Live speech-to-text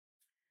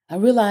I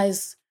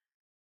realize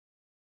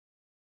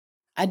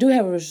I do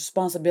have a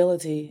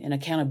responsibility and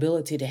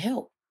accountability to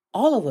help.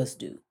 All of us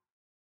do.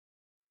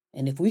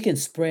 And if we can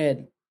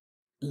spread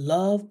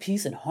love,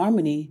 peace, and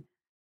harmony,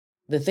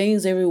 the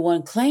things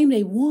everyone claim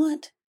they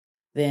want,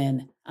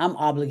 then I'm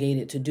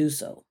obligated to do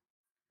so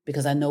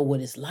because I know what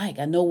it's like.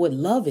 I know what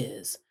love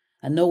is.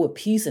 I know what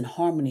peace and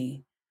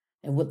harmony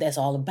and what that's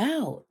all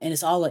about. And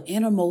it's all an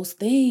innermost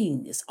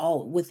thing. It's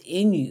all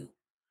within you.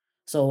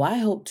 So I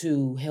hope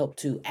to help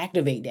to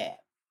activate that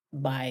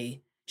by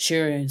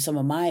sharing some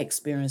of my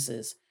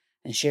experiences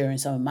and sharing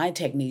some of my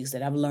techniques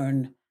that I've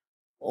learned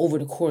over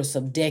the course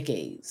of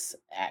decades,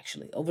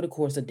 over the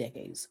course of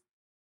decades.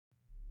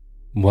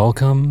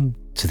 Welcome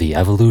to the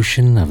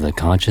Evolution of the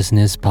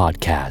Consciousness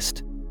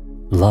podcast.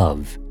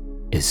 Love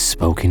is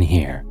spoken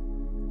here.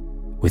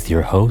 With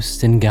your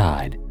host and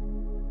guide,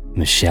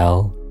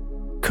 Michelle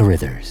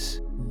Carithers.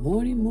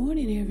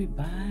 Morning,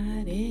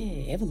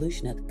 everybody.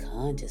 Evolution of the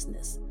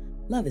Consciousness.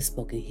 Love is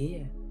spoken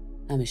here.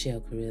 I'm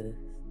Michelle Carithers.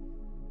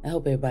 I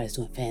hope everybody's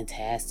doing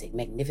fantastic,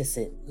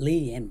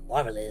 magnificently, and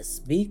marvelous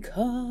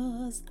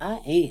because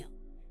I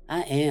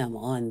am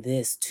on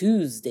this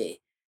Tuesday,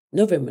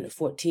 November the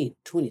 14th,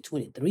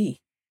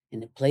 2023, in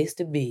the place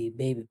to be,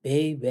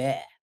 baby.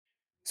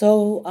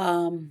 So,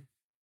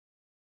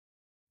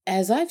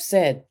 as I've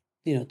said,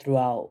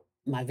 throughout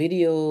my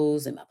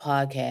videos and my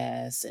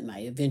podcasts and my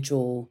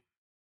eventual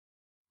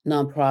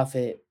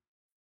nonprofit,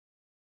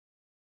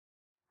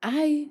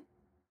 I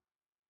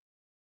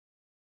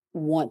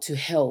want to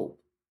help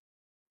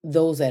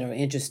those that are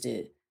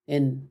interested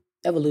in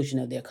evolution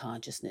of their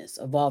consciousness,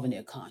 evolving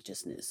their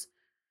consciousness.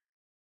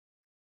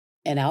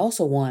 And I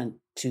also want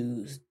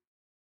to,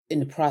 in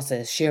the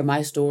process, share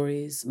my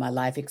stories, my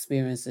life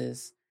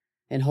experiences,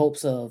 in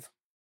hopes of,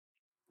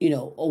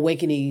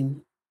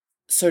 awakening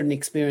certain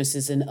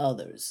experiences in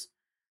others.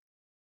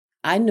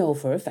 I know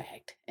for a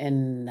fact,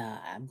 and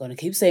I'm going to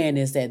keep saying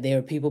this, that there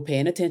are people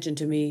paying attention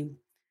to me.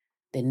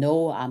 They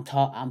know I'm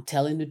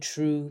telling the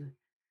truth.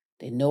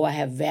 They know I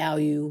have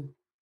value.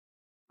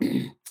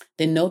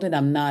 They know that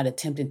I'm not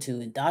attempting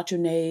to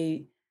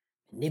indoctrinate,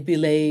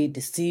 manipulate,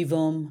 deceive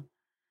them,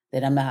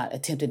 that I'm not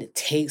attempting to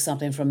take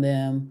something from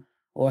them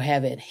or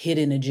have a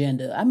hidden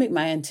agenda. I make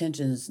my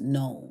intentions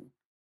known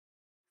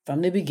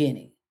from the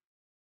beginning,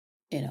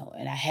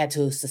 and I had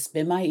to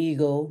suspend my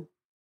ego,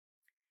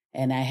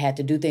 and I had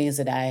to do things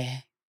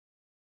that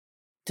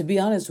to be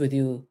honest with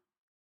you,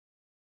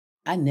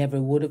 I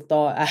never would have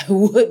thought I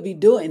would be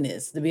doing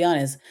this, to be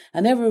honest.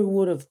 I never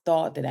would have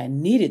thought that I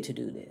needed to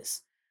do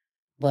this.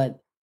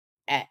 But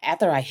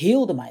after I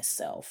healed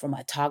myself from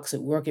my toxic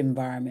work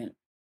environment,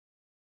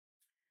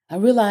 I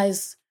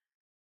realized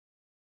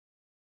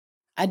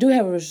I do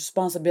have a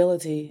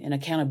responsibility and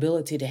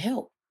accountability to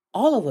help.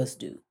 All of us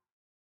do.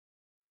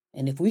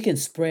 And if we can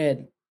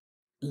spread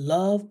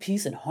love,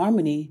 peace, and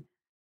harmony,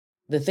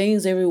 the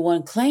things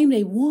everyone claim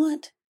they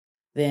want,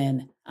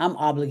 then I'm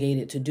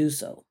obligated to do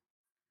so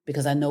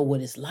because I know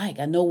what it's like.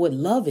 I know what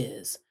love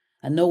is.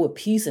 I know what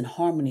peace and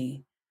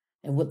harmony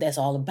and what that's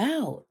all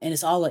about. And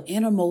it's all an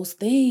innermost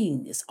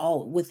thing. It's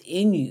all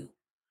within you.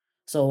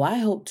 So I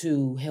hope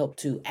to help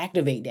to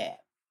activate that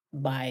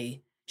by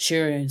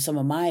sharing some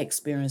of my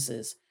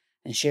experiences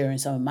and sharing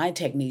some of my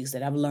techniques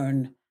that I've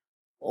learned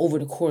over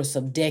the course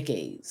of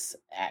decades,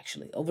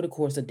 over the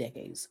course of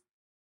decades.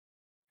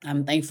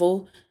 I'm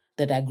thankful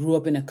that I grew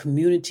up in a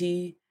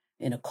community,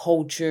 in a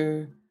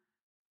culture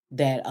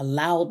that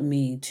allowed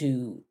me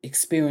to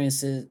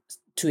experience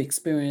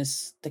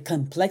the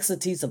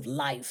complexities of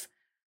life.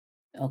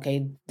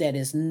 Okay, that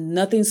is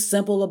nothing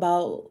simple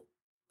about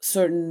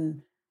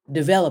certain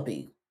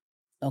developing.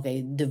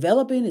 Okay,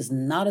 developing is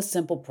not a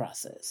simple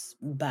process,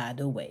 by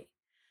the way.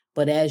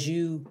 But as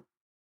you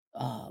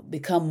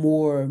become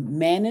more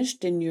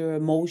managed in your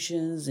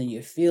emotions and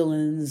your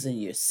feelings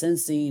and your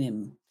sensing,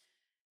 and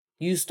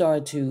you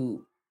start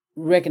to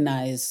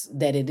recognize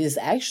that it is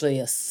actually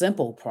a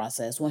simple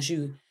process once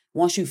you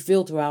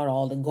filter out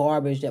all the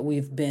garbage that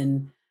we've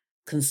been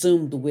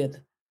consumed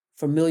with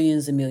for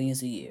millions and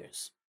millions of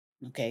years.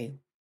 Okay,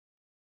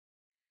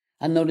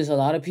 I notice a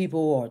lot of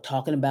people are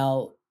talking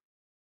about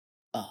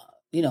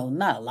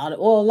not a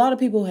lot of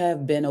people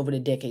have been over the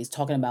decades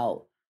talking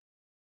about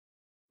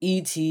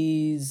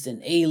ETs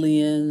and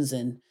aliens,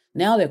 and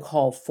now they're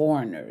called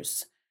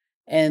foreigners.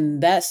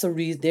 And that's the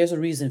reason. There's a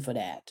reason for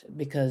that,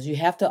 because you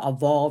have to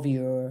evolve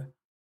your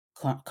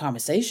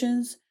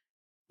conversations.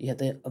 You have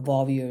to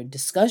evolve your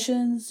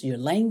discussions, your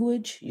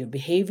language, your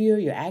behavior,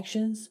 your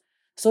actions,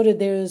 so that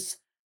there's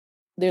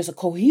a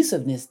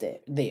cohesiveness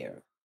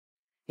there.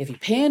 If you're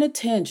paying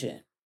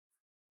attention,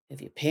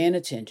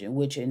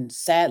 which and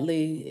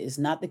sadly is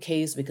not the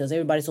case because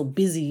everybody's so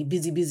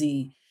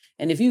busy.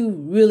 And if you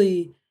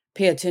really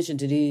pay attention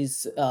to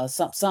these,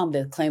 some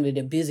that claim that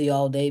they're busy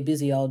all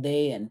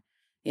day, and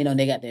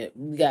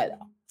we got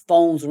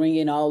phones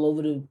ringing all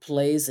over the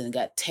place, and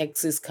got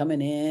texts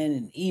coming in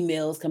and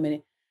emails coming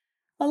in.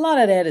 A lot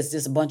of that is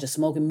just a bunch of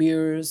smoke and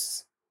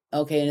mirrors,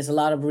 okay, and it's a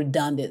lot of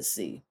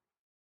redundancy.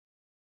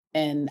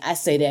 And I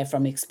say that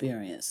from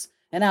experience.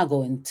 And I'll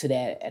go into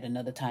that at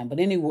another time. But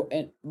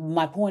anyway,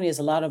 my point is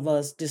a lot of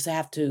us just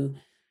have to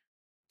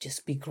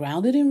just be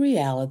grounded in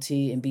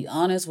reality and be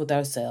honest with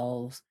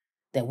ourselves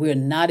that we're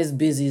not as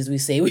busy as we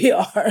say we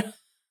are.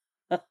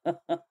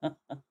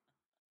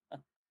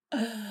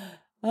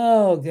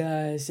 Oh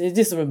gosh, it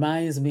just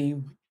reminds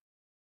me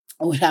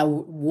when I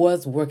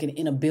was working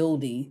in a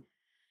building.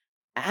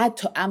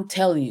 I'm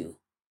telling you,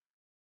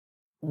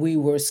 we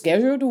were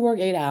scheduled to work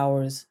 8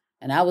 hours,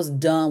 and I was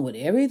done with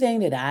everything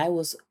that I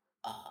was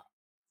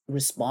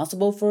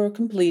responsible for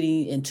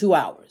completing in 2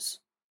 hours.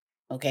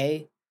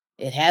 Okay,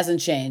 it hasn't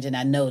changed, and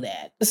I know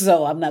that,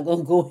 so I'm not going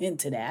to go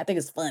into that. I think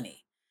it's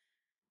funny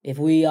if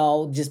we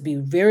all just be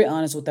very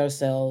honest with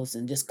ourselves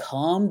and just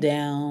calm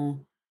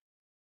down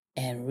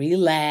and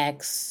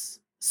relax,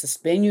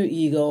 suspend your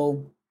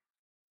ego,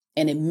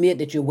 and admit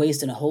that you're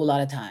wasting a whole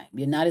lot of time.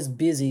 You're not as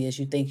busy as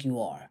you think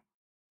you are.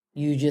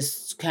 You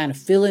just kind of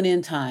filling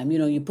in time.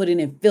 You put it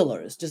in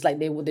fillers, just like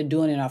what they're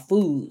doing in our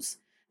foods.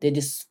 They're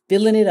just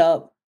filling it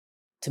up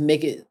to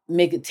make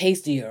it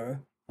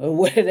tastier or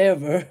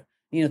whatever,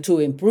 to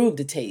improve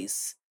the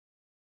taste,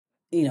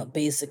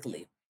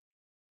 basically.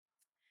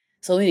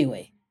 So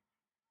anyway,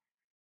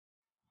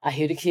 I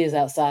hear the kids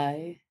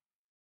outside.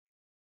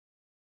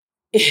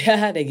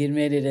 Yeah, they're getting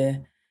ready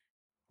to,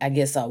 I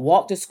guess,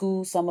 walk to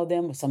school, some of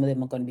them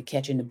are going to be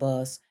catching the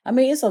bus. I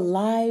mean,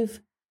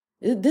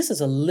 this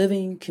is a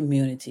living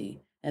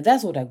community. And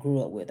that's what I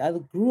grew up with. I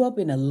grew up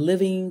in a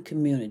living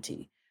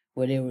community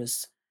where there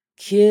was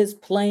kids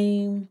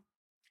playing,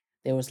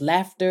 there was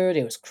laughter,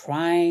 there was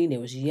crying, there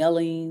was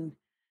yelling,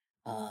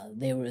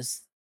 there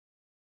was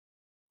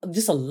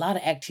just a lot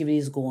of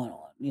activities going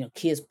on.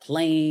 Kids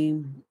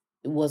playing.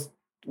 It was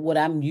what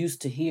I'm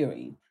used to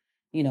hearing,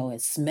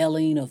 and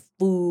smelling of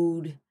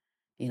food,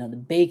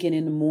 the bacon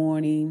in the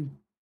morning,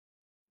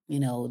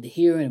 the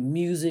hearing of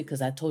music,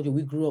 because I told you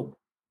we grew up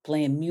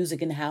playing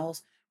music in the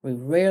house. We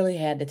rarely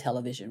had the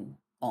television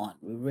on.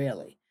 We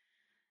rarely.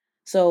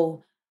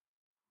 So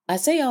I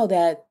say all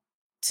that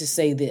to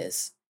say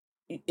this.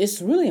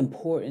 It's really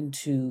important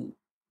to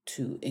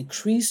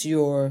increase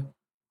your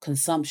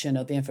consumption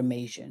of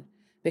information,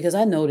 because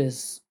I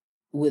notice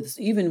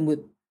even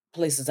with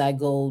places I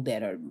go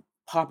that are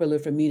popular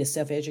for me to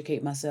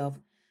self-educate myself,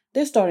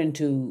 they're starting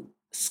to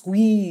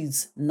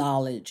squeeze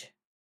knowledge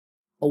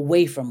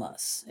away from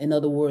us. In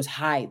other words,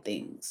 hide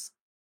things.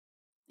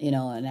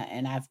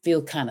 And I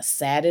feel kind of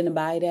saddened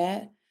by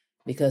that,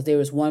 because there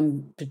was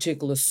one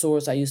particular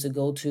source I used to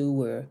go to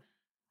where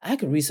I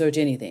could research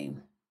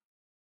anything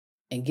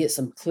and get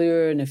some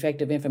clear and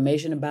effective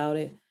information about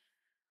it.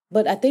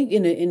 But I think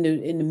in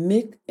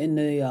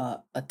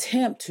the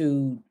attempt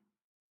to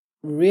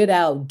rid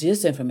out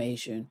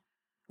disinformation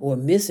or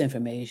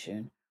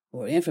misinformation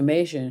or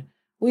information,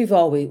 we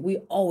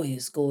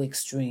always go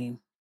extreme.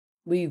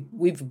 We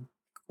we've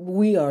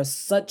we are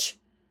such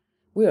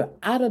we are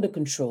out of the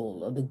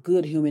control of the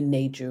good human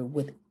nature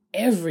with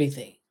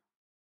everything,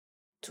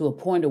 to a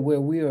point of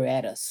where we are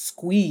at a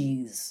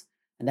squeeze.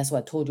 And that's why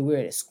I told you we're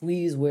at a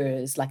squeeze where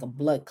it's like a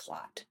blood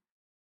clot.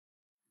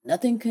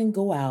 Nothing can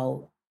go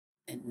out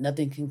and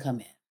nothing can come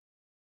in,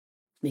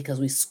 because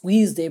we're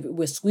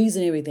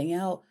squeezing everything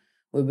out.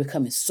 We're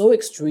becoming so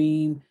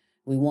extreme.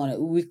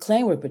 We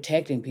claim we're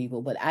protecting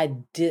people, but I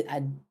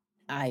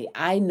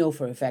know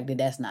for a fact that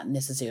that's not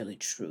necessarily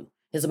true.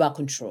 It's about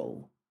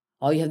control.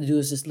 All you have to do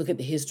is just look at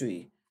the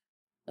history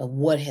of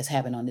what has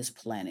happened on this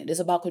planet. It's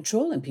about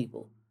controlling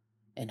people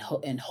and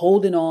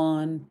holding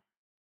on.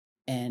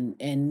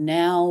 And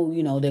now,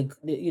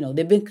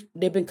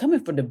 they've been coming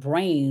for the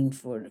brain,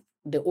 for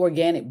the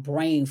organic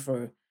brain,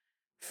 for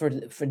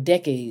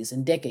decades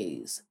and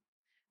decades,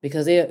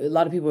 because a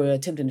lot of people are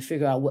attempting to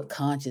figure out what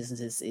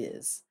consciousness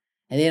is,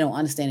 and they don't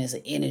understand it's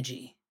an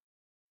energy.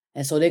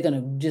 And so they're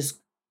going to just,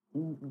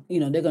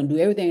 they're going to do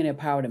everything in their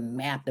power to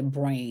map the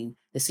brain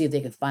to see if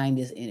they can find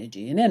this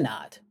energy, and they're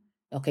not.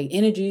 Okay,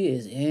 energy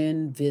is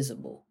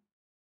invisible,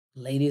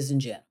 ladies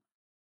and gentlemen.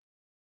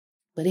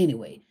 But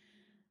anyway,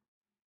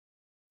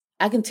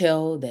 I can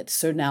tell that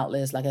certain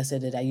outlets, like I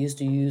said, that I used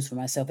to use for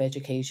my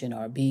self-education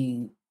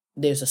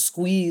there's a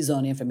squeeze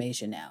on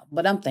information now.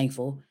 But I'm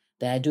thankful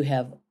that I do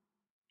have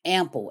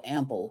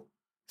ample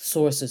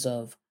sources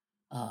of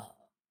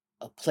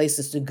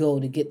places to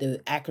go to get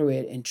the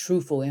accurate and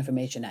truthful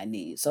information I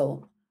need.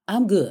 So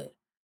I'm good.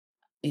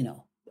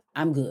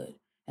 I'm good.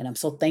 And I'm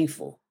so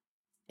thankful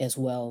as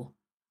well,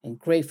 and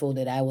grateful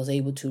that I was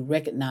able to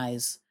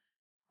recognize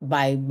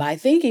by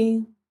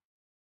thinking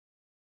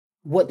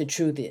what the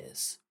truth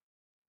is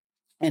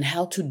and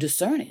how to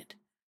discern it.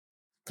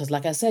 Because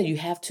like I said, you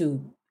have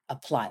to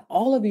apply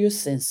all of your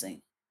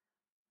sensing.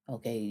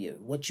 Okay,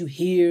 what you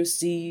hear,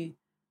 see,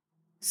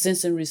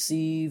 sense and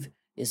receive.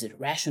 Is it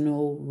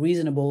rational,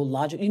 reasonable,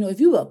 logical? If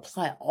you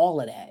apply all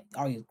of that,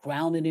 are you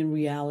grounded in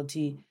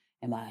reality?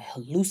 Am I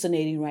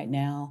hallucinating right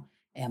now?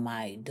 Am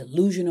I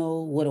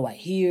delusional? What do I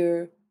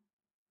hear?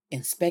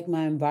 Inspect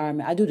my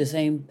environment. I do the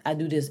same. I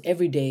do this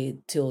every day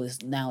till it's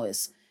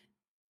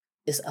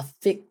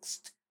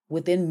affixed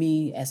within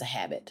me as a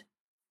habit,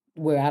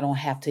 where I don't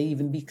have to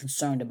even be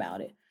concerned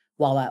about it.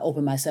 while I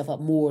open myself up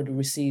more to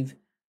receive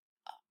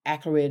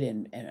accurate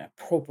and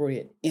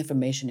appropriate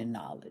information and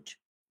knowledge.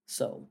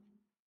 So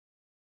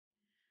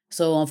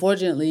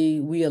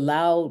unfortunately, we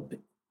allowed,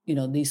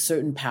 these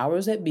certain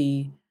powers that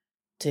be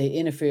to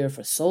interfere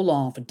for so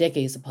long, for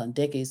decades upon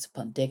decades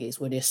upon decades,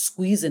 where they're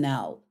squeezing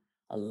out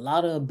a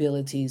lot of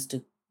abilities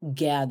to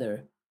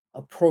gather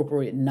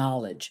appropriate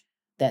knowledge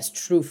that's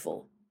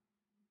truthful.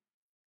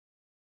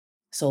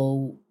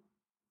 So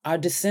our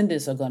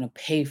descendants are going to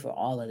pay for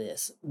all of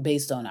this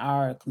based on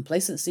our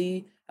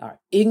complacency,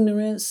 our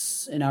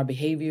ignorance in our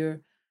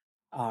behavior,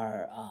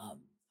 our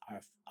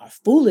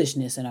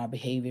foolishness in our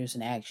behaviors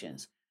and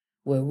actions,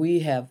 where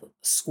we have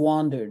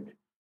squandered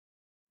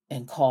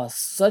and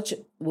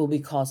will be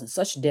causing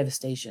such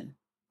devastation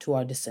to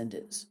our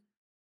descendants.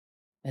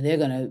 And they're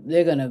gonna,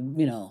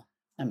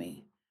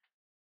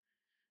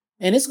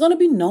 and it's gonna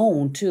be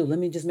known too. Let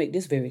me just make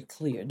this very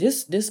clear.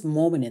 This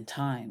moment in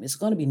time, it's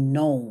gonna be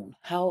known.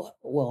 How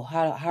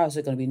is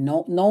it gonna be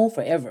known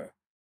forever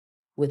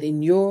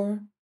within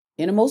your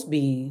innermost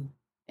being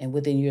and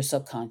within your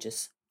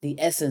subconscious, the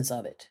essence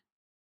of it.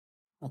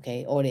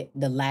 Okay, or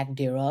the lack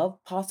thereof,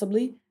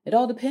 possibly. It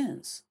all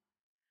depends.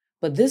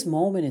 But this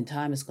moment in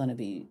time is going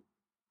to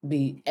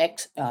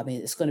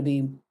it's going to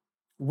be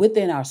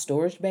within our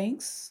storage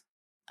banks.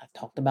 I've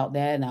talked about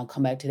that, and I'll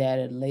come back to that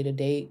at a later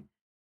date.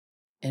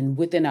 And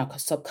within our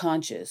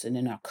subconscious, and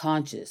in our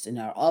conscious, and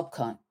our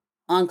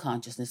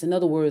unconsciousness. In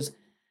other words,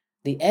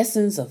 the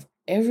essence of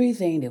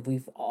everything that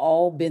we've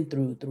all been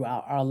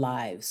throughout our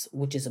lives,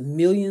 which is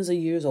millions of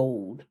years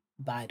old,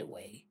 by the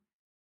way,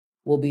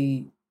 will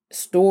be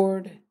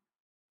stored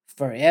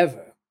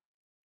forever.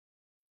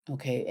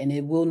 Okay, and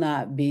it will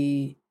not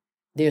be,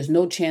 there's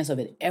no chance of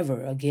it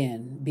ever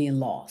again being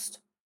lost.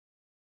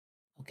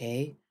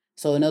 Okay,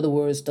 so in other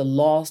words, the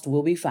lost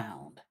will be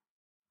found.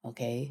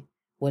 Okay,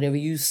 whatever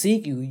you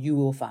seek, you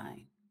will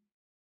find.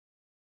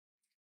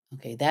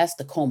 Okay, that's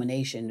the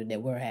culmination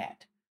that we're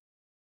at.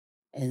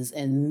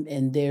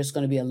 And there's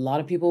going to be a lot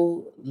of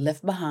people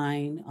left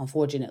behind,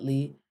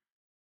 unfortunately,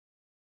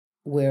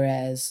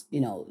 whereas,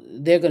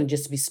 they're going to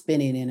just be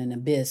spinning in an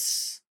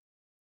abyss.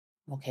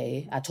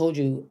 Okay, I told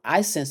you,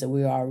 I sense that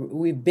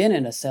we've been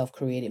in a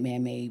self-created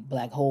man-made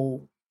black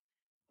hole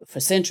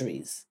for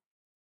centuries,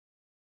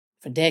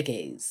 for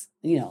decades,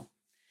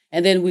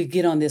 And then we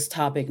get on this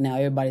topic now.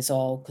 Everybody's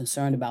all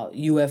concerned about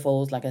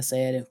UFOs, like I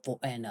said,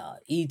 and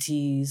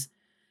ETs,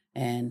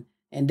 and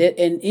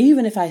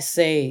even if I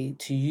say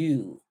to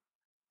you,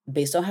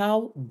 based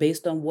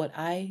on what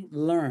I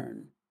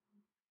learned,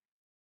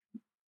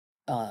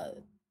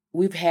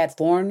 we've had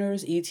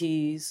foreigners,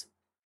 ETs,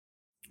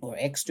 or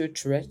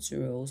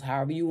extraterrestrials,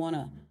 however you want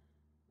to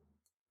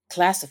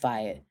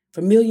classify it,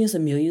 for millions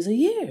and millions of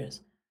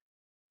years.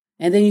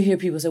 And then you hear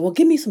people say, well,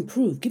 give me some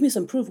proof. Give me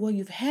some proof. Well,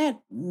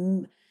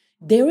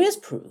 there is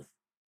proof.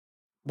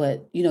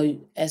 But,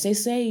 as they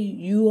say,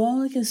 you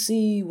only can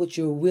see what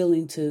you're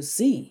willing to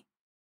see.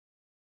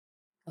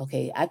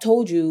 Okay, I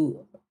told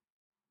you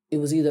it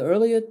was either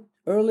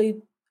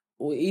it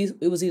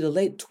was either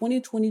late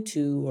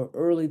 2022 or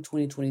early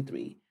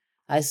 2023.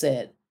 I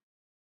said,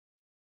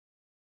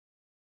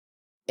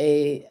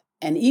 an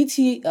ET,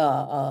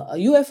 a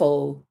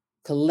UFO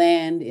could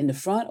land in the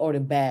front or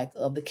the back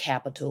of the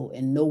Capitol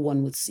and no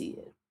one would see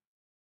it.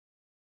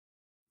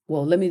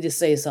 Well, let me just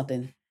say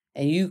something,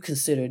 and you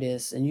consider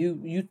this, and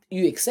you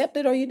accept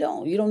it or you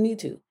don't. You don't need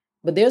to.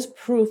 But there's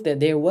proof that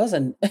there was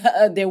a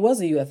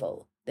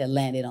UFO that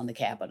landed on the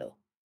Capitol.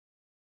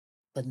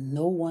 But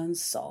no one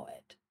saw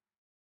it.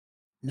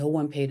 No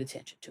one paid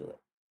attention to it.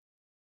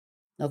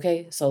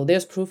 Okay, so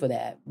there's proof of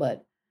that.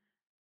 But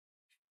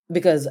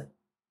because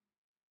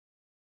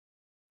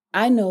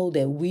I know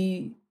that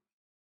we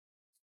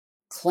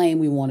claim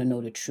we want to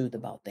know the truth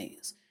about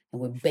things,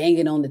 and we're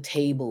banging on the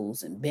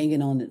tables and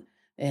banging on the,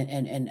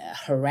 and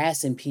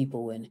harassing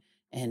people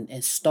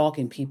and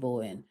stalking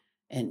people and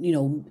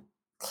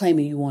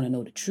claiming you want to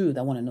know the truth.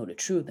 I want to know the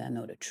truth. I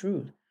know the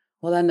truth.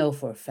 Well, I know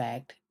for a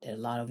fact that a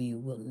lot of you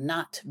will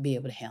not be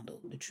able to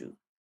handle the truth.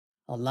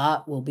 A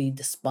lot will be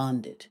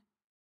despondent.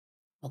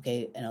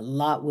 Okay, and a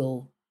lot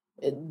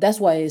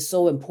that's why it's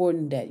so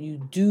important that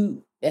you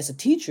do, as a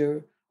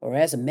teacher or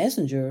as a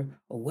messenger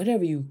or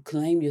whatever you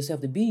claim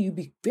yourself to be, you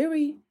be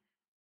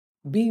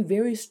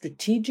very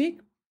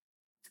strategic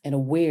and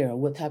aware of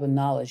what type of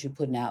knowledge you're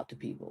putting out to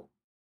people.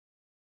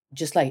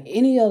 Just like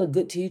any other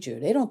good teacher,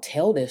 they don't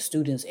tell their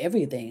students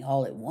everything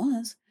all at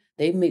once.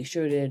 They make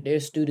sure that their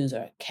students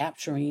are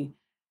capturing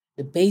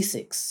the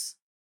basics.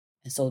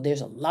 And so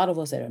there's a lot of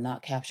us that are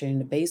not capturing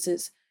the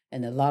basics,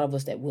 and a lot of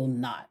us that will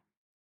not.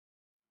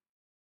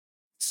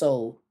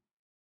 So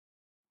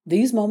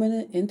these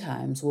moments in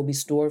times will be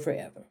stored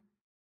forever.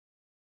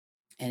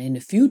 And in the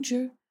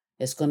future,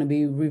 it's going to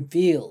be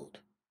revealed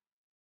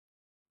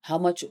how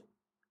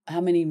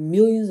many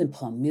millions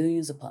upon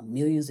millions upon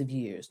millions of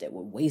years that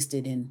were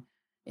wasted in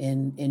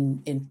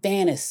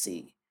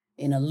fantasy,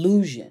 in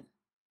illusion,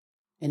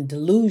 in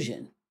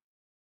delusion,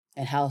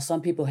 and how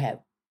some people have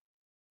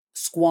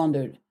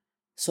squandered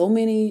so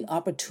many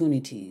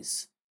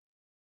opportunities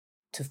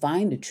to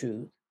find the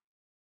truth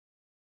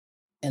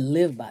and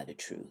live by the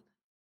truth.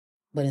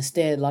 But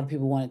instead, a lot of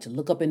people wanted to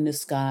look up in the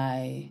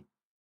sky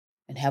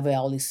and have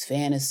all these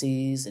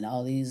fantasies and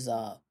all these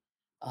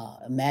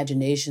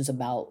imaginations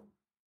about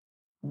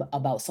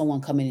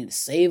someone coming in to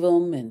save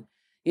them, and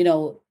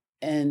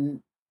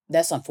and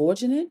that's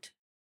unfortunate.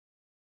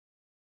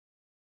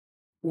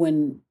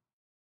 When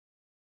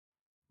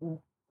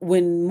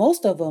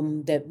most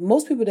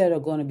people that are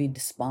going to be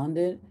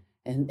despondent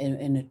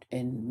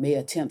and may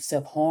attempt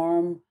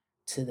self-harm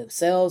to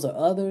themselves or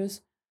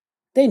others,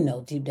 they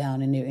know deep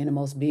down in their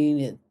innermost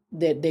being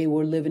that they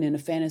were living in a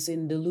fantasy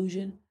and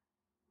delusion,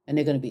 and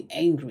they're going to be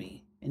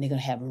angry, and they're going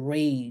to have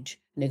rage,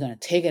 and they're going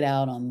to take it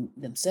out on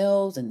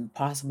themselves and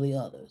possibly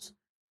others.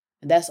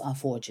 And that's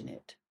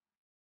unfortunate.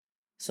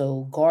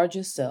 So guard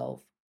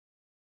yourself,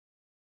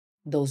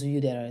 those of you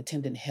that are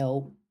attempting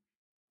help,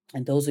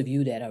 and those of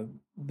you that have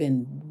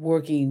been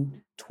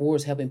working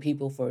towards helping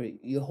people for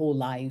your whole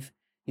life.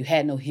 You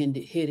had no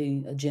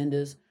hidden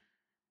agendas,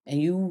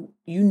 and you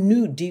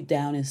knew deep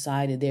down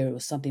inside that there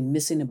was something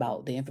missing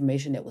about the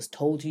information that was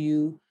told to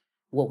you,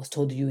 what was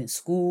told to you in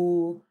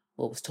school,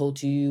 what was told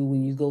to you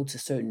when you go to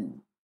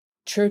certain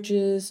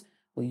churches,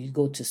 when you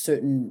go to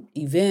certain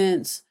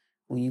events,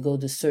 when you go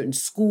to certain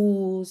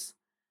schools.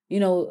 A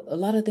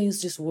lot of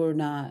things just were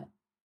not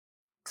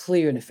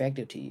clear and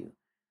effective to you.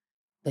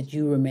 But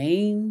you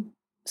remain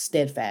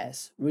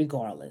steadfast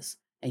regardless.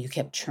 And you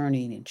kept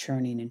churning and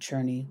churning and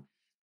churning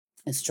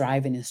and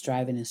striving and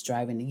striving and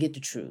striving to get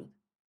the truth.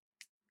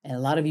 And a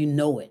lot of you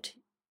know it.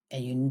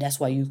 And that's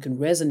why you can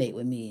resonate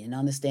with me and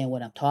understand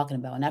what I'm talking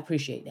about. And I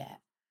appreciate that.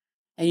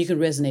 And you can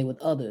resonate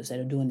with others that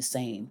are doing the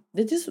same.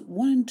 They're just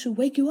wanting to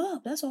wake you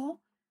up. That's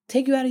all.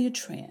 Take you out of your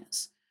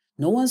trance.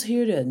 No one's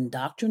here to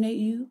indoctrinate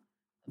you,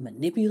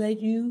 manipulate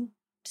you,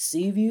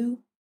 deceive you.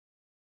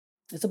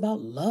 It's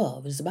about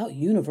love. It's about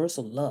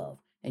universal love.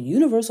 And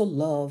universal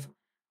love,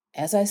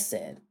 as I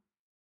said,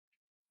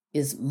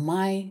 is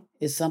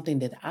something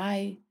that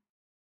I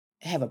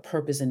have a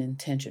purpose and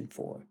intention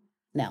for.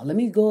 Now, let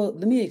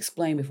me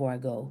explain before I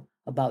go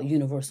about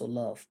universal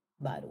love,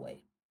 by the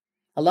way.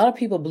 A lot of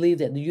people believe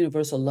that the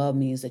universal love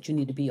means that you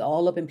need to be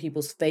all up in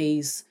people's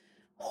face,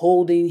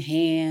 holding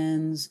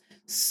hands,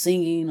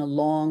 singing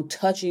along,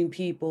 touching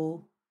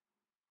people.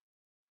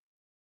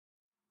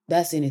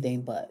 That's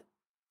anything but.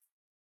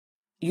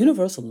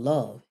 Universal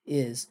love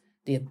is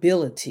the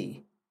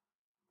ability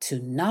to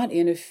not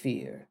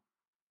interfere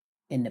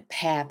in the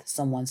path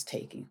someone's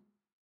taking.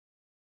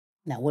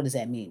 Now, what does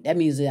that mean? That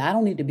means that I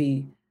don't need to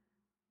be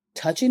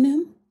touching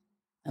them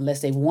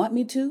unless they want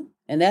me to.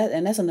 And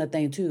that's another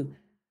thing too.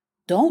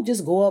 Don't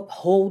just go up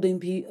holding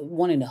people,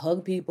 wanting to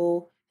hug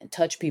people and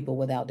touch people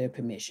without their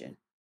permission.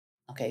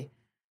 Okay?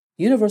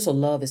 Universal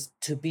love is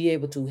to be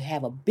able to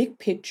have a big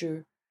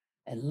picture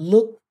and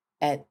look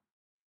at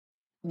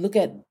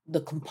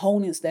the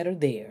components that are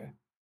there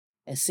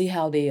and see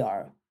how they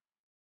are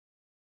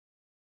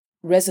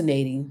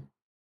resonating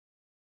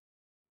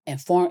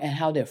and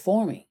how they're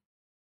forming.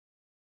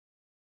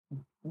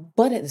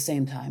 But at the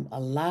same time,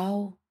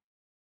 allow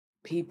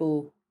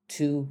people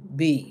to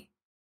be.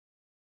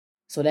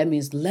 So that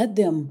means let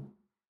them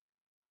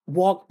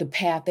walk the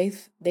path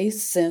they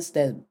sense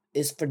that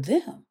is for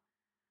them.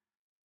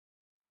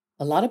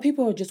 A lot of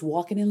people are just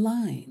walking in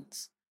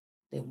lines.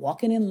 They're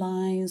walking in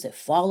lines, they're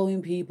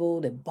following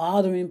people, they're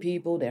bothering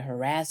people, they're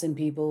harassing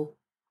people.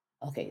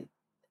 Okay,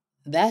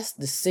 that's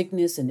the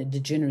sickness and the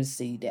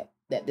degeneracy that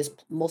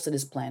most of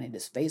this planet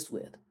is faced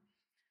with.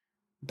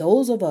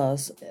 Those of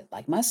us,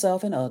 like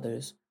myself and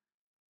others,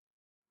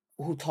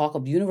 who talk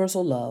of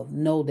universal love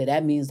know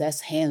that means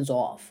that's hands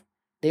off.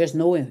 There's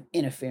no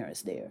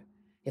interference there.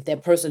 If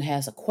that person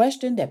has a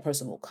question, that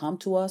person will come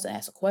to us and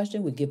ask a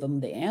question. We give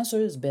them the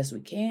answer as best we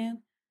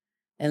can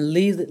and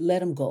let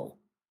them go.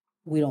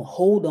 We don't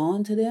hold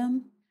on to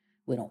them.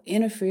 We don't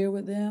interfere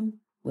with them.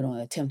 We don't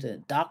attempt to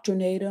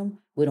indoctrinate them.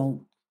 We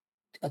don't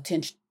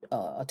attempt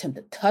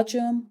to touch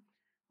them.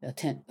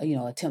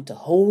 Attempt to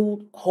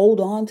hold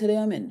on to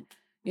them, and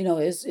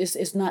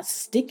it's not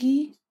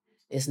sticky.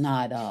 It's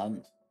not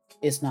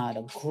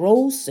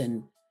gross,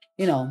 and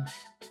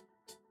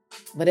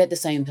but at the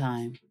same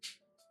time,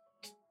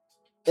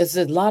 it's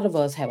a lot of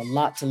us have a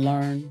lot to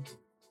learn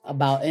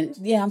about. And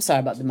yeah, I'm sorry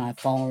about my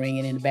phone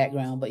ringing in the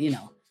background, but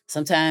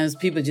sometimes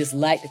people just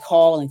like to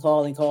call and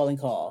call and call and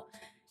call.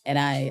 And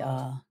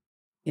I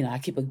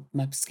keep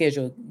my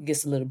schedule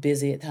gets a little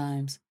busy at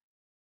times.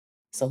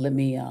 So let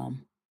me,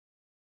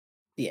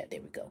 yeah,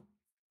 there we go.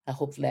 I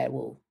hope that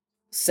will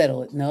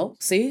settle it. No,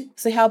 see,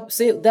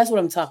 that's what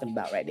I'm talking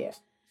about right there.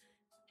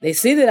 They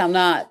see that I'm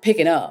not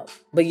picking up,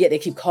 but yet they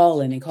keep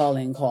calling and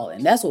calling and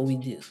calling. That's what we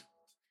do.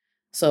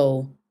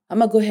 So I'm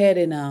going to go ahead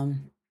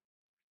and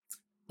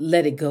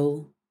let it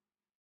go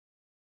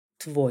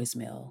to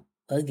voicemail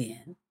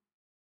again.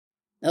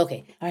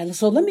 Okay. All right.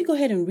 So let me go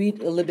ahead and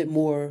read a little bit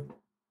more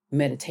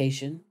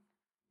meditation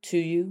to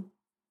you.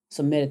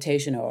 Some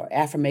meditation or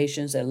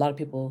affirmations that a lot of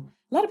people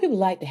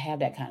like to have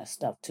that kind of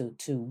stuff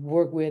to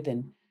work with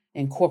and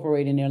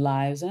incorporate in their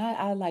lives. And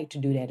I like to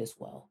do that as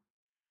well.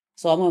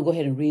 So I'm going to go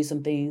ahead and read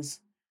some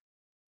things.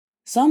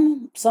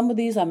 Some of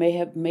these I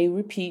may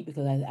repeat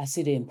because I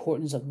see the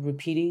importance of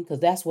repeating, because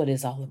that's what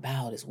it's all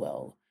about as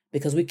well.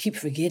 Because we keep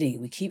forgetting,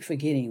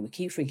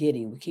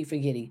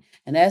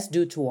 and that's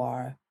due to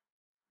our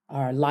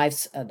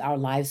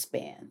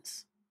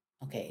lifespans.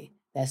 Okay,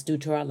 that's due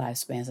to our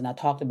lifespans, and I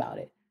talked about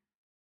it.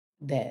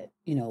 That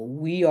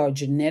we are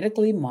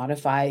genetically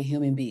modified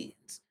human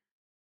beings,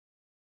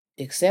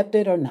 accept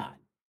it or not.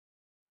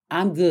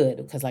 I'm good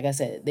because, like I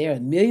said, there are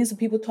millions of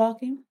people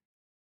talking.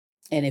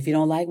 And if you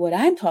don't like what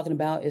I'm talking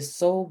about, it's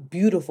so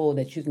beautiful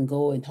that you can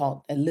go and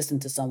talk and listen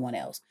to someone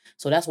else.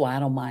 So that's why I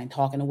don't mind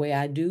talking the way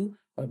I do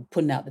or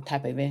putting out the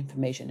type of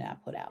information that I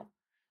put out.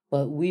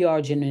 But we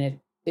are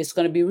it's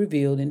going to be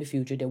revealed in the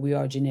future that we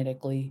are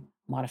genetically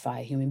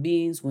modified human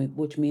beings,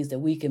 which means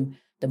that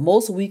the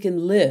most we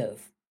can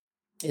live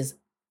is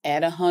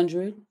at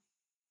 100.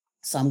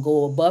 Some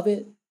go above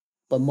it,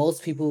 but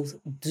most people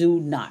do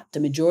not. The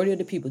majority of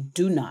the people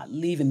do not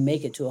even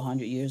make it to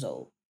 100 years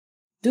old.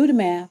 Do the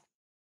math.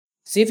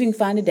 See if you can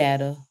find the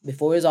data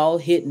before it's all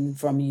hidden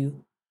from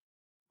you,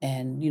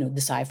 and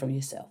decide for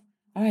yourself.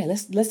 All right,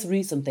 let's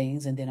read some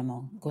things, and then I'm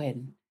gonna go ahead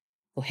and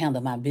go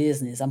handle my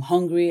business. I'm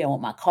hungry. I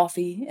want my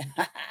coffee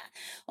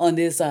on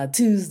this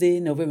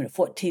Tuesday, November the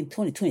 14th,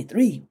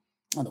 2023,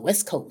 on the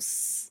West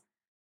Coast,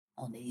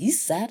 on the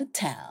east side of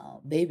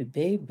town,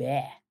 baby.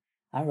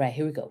 All right,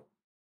 here we go.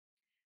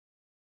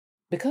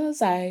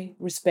 Because I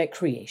respect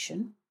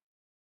creation,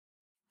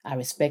 I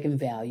respect and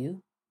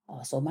value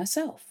also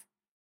myself.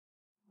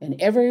 In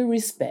every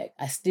respect,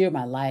 I steer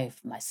my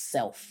life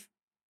myself,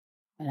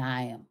 and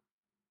I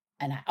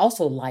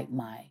also like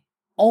my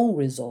own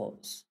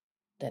results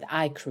that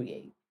I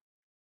create.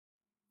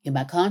 In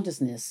my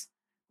consciousness,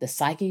 the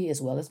psyche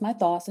as well as my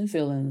thoughts and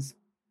feelings,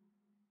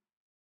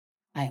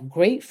 I am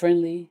great,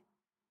 friendly,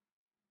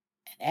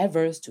 and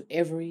adverse to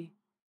every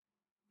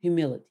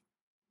humility.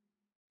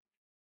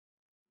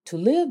 To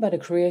live by the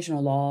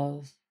creational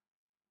laws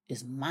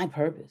is my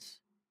purpose.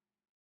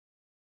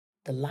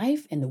 The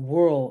life and the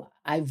world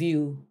I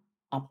view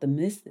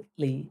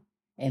optimistically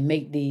and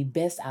make the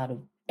best out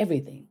of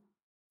everything.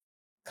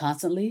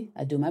 Constantly,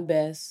 I do my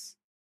best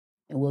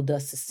and will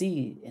thus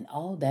succeed in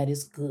all that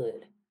is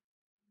good.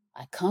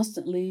 I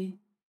constantly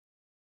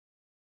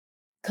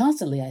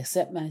I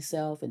accept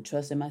myself and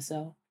trust in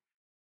myself.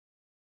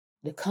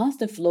 The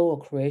constant flow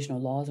of creational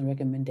laws and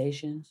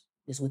recommendations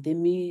is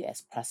within me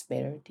as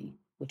prosperity,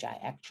 which I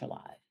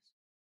actualize.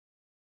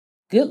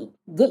 Good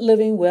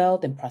living,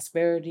 wealth, and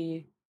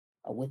prosperity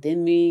are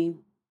within me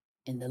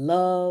in the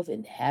love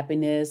and the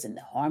happiness and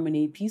the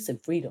harmony, peace,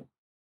 and freedom.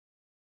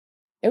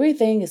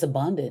 Everything is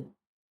abundant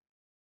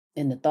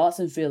in the thoughts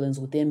and feelings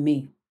within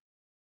me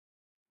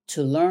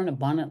to learn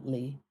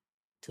abundantly,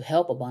 to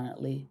help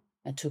abundantly,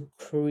 and to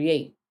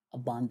create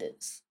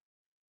abundance.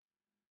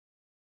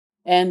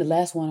 And the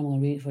last one I'm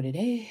going to read for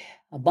today,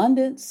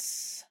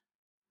 abundance,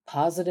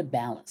 positive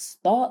balance.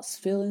 Thoughts,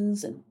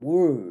 feelings, and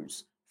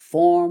words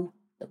form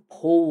the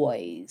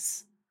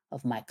poise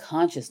of my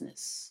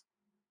consciousness.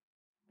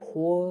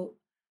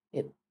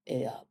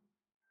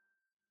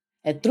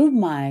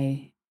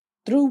 And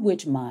through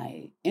which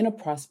my inner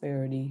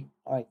prosperity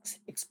are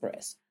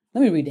expressed.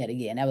 Let me read that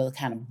again. That was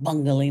kind of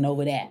bungling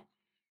over that.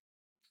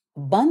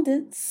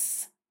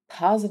 Abundance,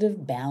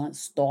 positive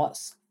balance,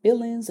 thoughts,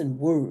 feelings, and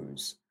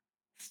words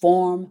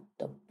form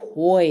the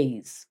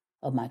poise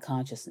of my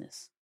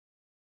consciousness.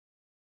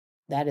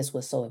 That is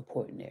what's so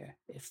important there.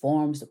 It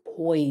forms the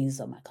poise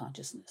of my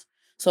consciousness.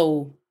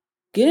 So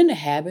get in the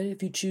habit,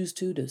 if you choose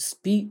to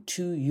speak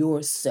to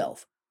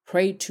yourself.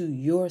 Pray to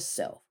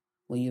yourself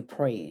when you're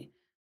praying.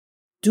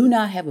 Do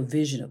not have a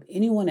vision of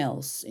anyone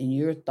else in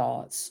your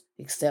thoughts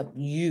except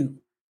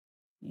you,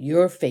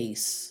 your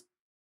face.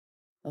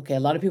 Okay, a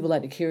lot of people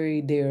like to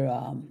carry their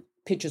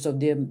pictures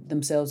of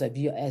themselves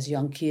as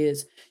young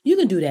kids. You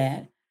can do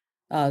that.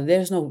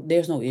 There's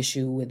no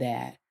issue with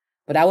that.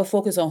 But I would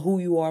focus on who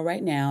you are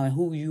right now and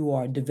who you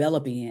are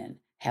developing in.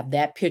 Have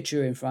that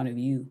picture in front of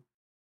you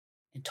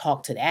and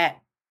talk to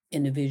that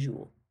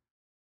individual.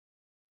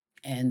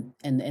 And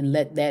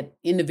let that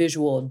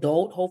individual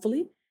adult,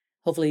 hopefully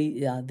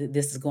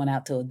this is going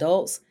out to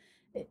adults.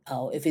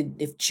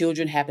 If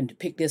children happen to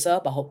pick this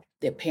up, I hope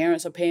their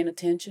parents are paying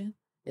attention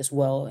as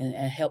well and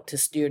help to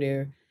steer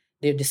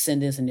their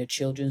descendants and their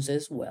children's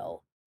as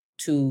well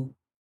to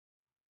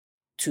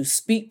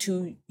speak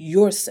to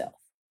yourself,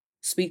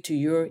 speak to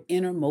your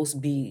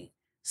innermost being,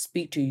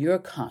 speak to your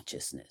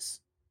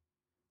consciousness,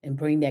 and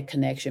bring that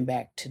connection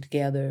back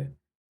together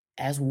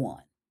as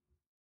one.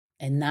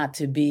 And not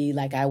to be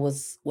like I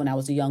was when I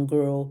was a young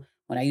girl,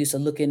 when I used to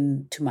look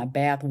into my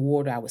bath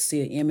water, I would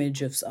see an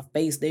image of a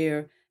face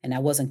there and I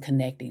wasn't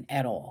connecting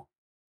at all.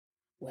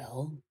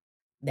 Well,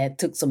 that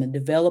took some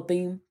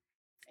developing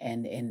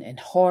and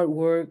hard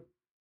work.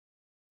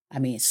 I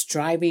mean,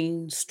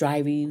 striving,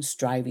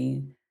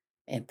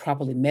 and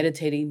properly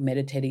meditating,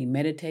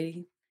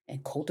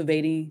 and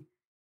cultivating,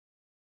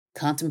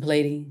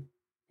 contemplating.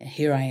 And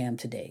here I am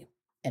today.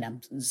 And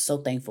I'm so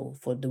thankful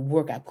for the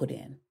work I put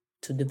in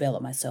to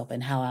develop myself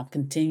and how I'm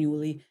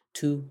continually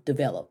to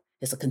develop.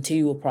 It's a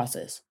continual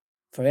process,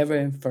 forever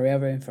and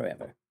forever and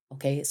forever.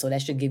 Okay, so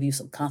that should give you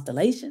some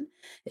constellation.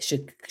 It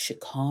should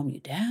calm you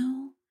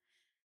down.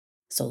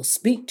 So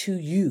speak to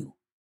you.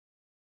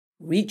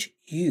 Reach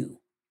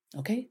you.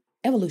 Okay?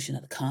 Evolution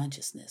of the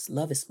consciousness.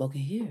 Love is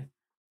spoken here.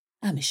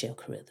 I'm Michelle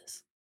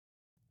Carruthers.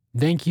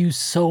 Thank you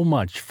so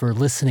much for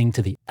listening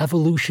to the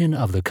Evolution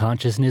of the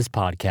Consciousness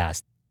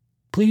podcast.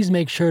 Please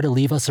make sure to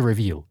leave us a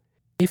review.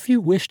 If you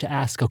wish to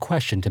ask a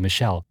question to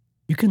Michelle,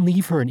 you can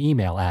leave her an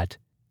email at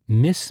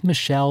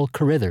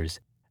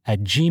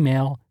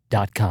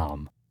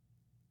missmichellecarruthers@gmail.com.